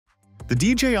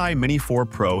The DJI Mini 4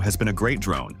 Pro has been a great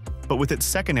drone, but with its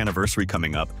second anniversary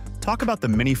coming up, talk about the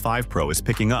Mini 5 Pro is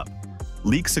picking up.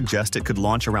 Leaks suggest it could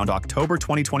launch around October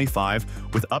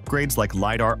 2025 with upgrades like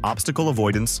Lidar obstacle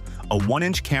avoidance, a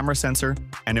 1-inch camera sensor,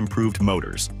 and improved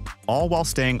motors, all while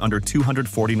staying under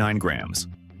 249 grams.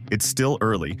 It's still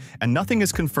early, and nothing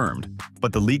is confirmed,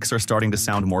 but the leaks are starting to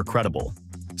sound more credible.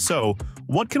 So,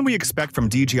 what can we expect from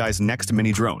DJI's next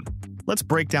mini drone? Let's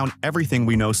break down everything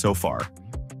we know so far.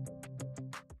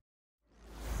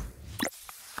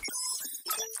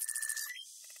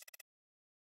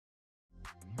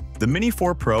 The Mini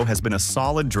 4 Pro has been a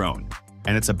solid drone,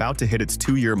 and it's about to hit its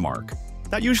 2-year mark.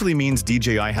 That usually means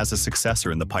DJI has a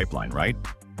successor in the pipeline, right?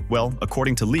 Well,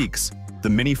 according to leaks, the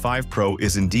Mini 5 Pro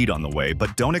is indeed on the way,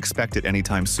 but don't expect it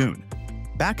anytime soon.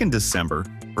 Back in December,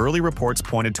 early reports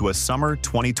pointed to a summer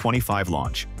 2025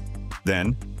 launch.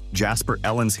 Then, Jasper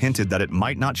Ellens hinted that it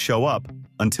might not show up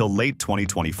until late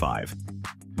 2025.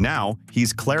 Now,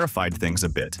 he's clarified things a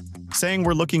bit, saying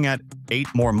we're looking at 8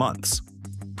 more months.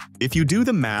 If you do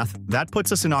the math, that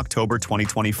puts us in October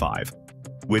 2025,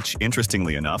 which,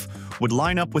 interestingly enough, would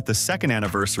line up with the second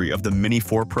anniversary of the Mini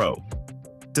 4 Pro.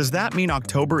 Does that mean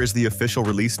October is the official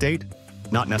release date?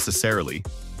 Not necessarily.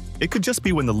 It could just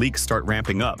be when the leaks start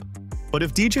ramping up. But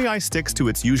if DJI sticks to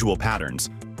its usual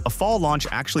patterns, a fall launch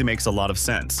actually makes a lot of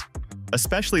sense,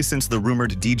 especially since the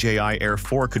rumored DJI Air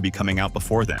 4 could be coming out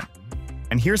before then.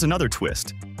 And here's another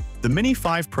twist. The Mini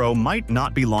 5 Pro might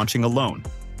not be launching alone.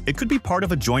 It could be part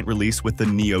of a joint release with the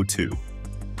Neo 2.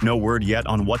 No word yet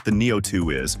on what the Neo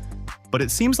 2 is, but it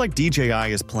seems like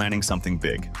DJI is planning something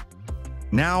big.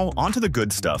 Now, onto the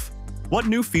good stuff. What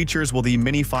new features will the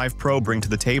Mini 5 Pro bring to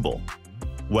the table?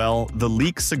 Well, the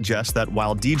leaks suggest that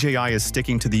while DJI is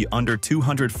sticking to the under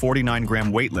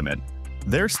 249-gram weight limit,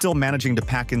 they're still managing to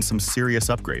pack in some serious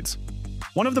upgrades.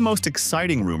 One of the most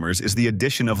exciting rumors is the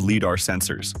addition of Lidar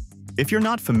sensors. If you're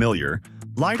not familiar,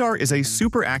 Lidar is a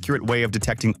super accurate way of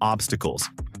detecting obstacles,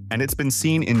 and it's been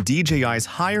seen in DJI's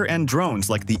higher-end drones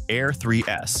like the Air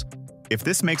 3S. If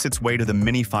this makes its way to the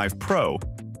Mini 5 Pro,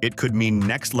 it could mean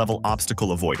next-level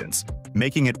obstacle avoidance,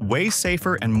 making it way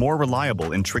safer and more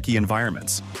reliable in tricky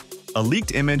environments. A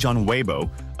leaked image on Weibo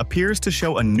appears to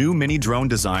show a new mini drone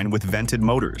design with vented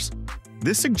motors.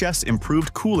 This suggests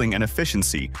improved cooling and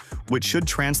efficiency, which should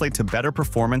translate to better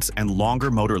performance and longer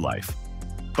motor life.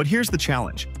 But here's the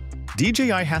challenge.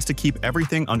 DJI has to keep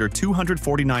everything under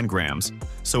 249 grams,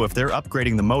 so if they're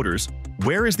upgrading the motors,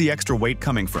 where is the extra weight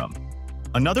coming from?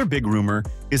 Another big rumor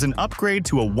is an upgrade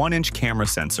to a 1-inch camera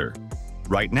sensor.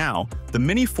 Right now, the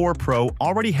Mini 4 Pro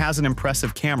already has an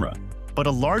impressive camera, but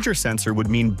a larger sensor would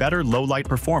mean better low-light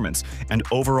performance and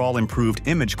overall improved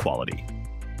image quality.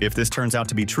 If this turns out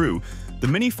to be true, the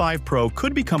Mini 5 Pro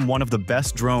could become one of the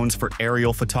best drones for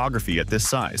aerial photography at this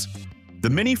size. The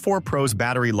Mini 4 Pro's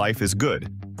battery life is good,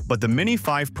 but the Mini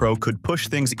 5 Pro could push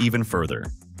things even further.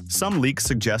 Some leaks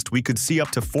suggest we could see up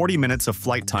to 40 minutes of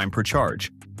flight time per charge.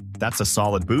 That's a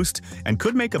solid boost and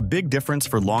could make a big difference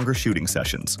for longer shooting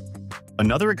sessions.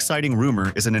 Another exciting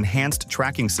rumor is an enhanced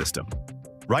tracking system.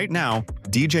 Right now,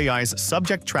 DJI's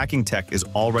subject tracking tech is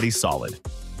already solid.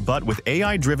 But with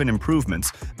AI-driven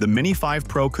improvements, the Mini 5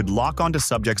 Pro could lock onto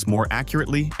subjects more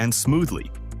accurately and smoothly,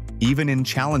 even in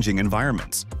challenging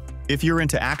environments. If you're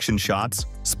into action shots,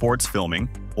 sports filming,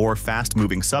 or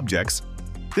fast-moving subjects,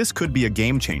 this could be a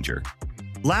game-changer.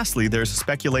 Lastly, there's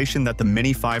speculation that the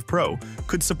Mini 5 Pro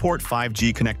could support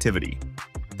 5G connectivity.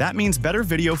 That means better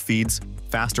video feeds,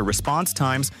 faster response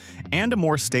times, and a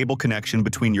more stable connection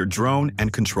between your drone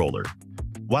and controller.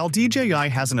 While DJI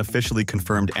hasn't officially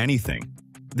confirmed anything,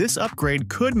 this upgrade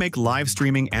could make live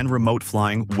streaming and remote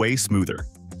flying way smoother.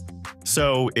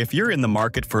 So, if you're in the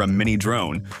market for a mini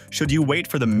drone, should you wait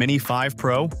for the Mini 5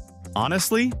 Pro?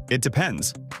 Honestly, it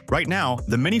depends. Right now,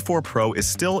 the Mini 4 Pro is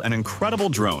still an incredible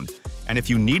drone, and if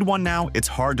you need one now, it's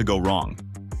hard to go wrong.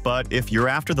 But if you're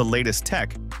after the latest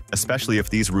tech, especially if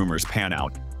these rumors pan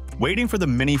out, waiting for the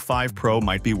Mini 5 Pro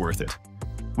might be worth it.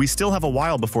 We still have a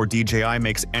while before DJI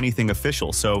makes anything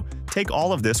official, so take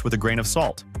all of this with a grain of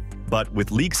salt. But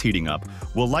with leaks heating up,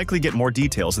 we'll likely get more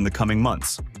details in the coming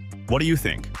months. What do you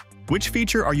think? Which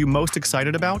feature are you most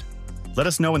excited about? Let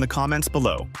us know in the comments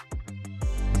below.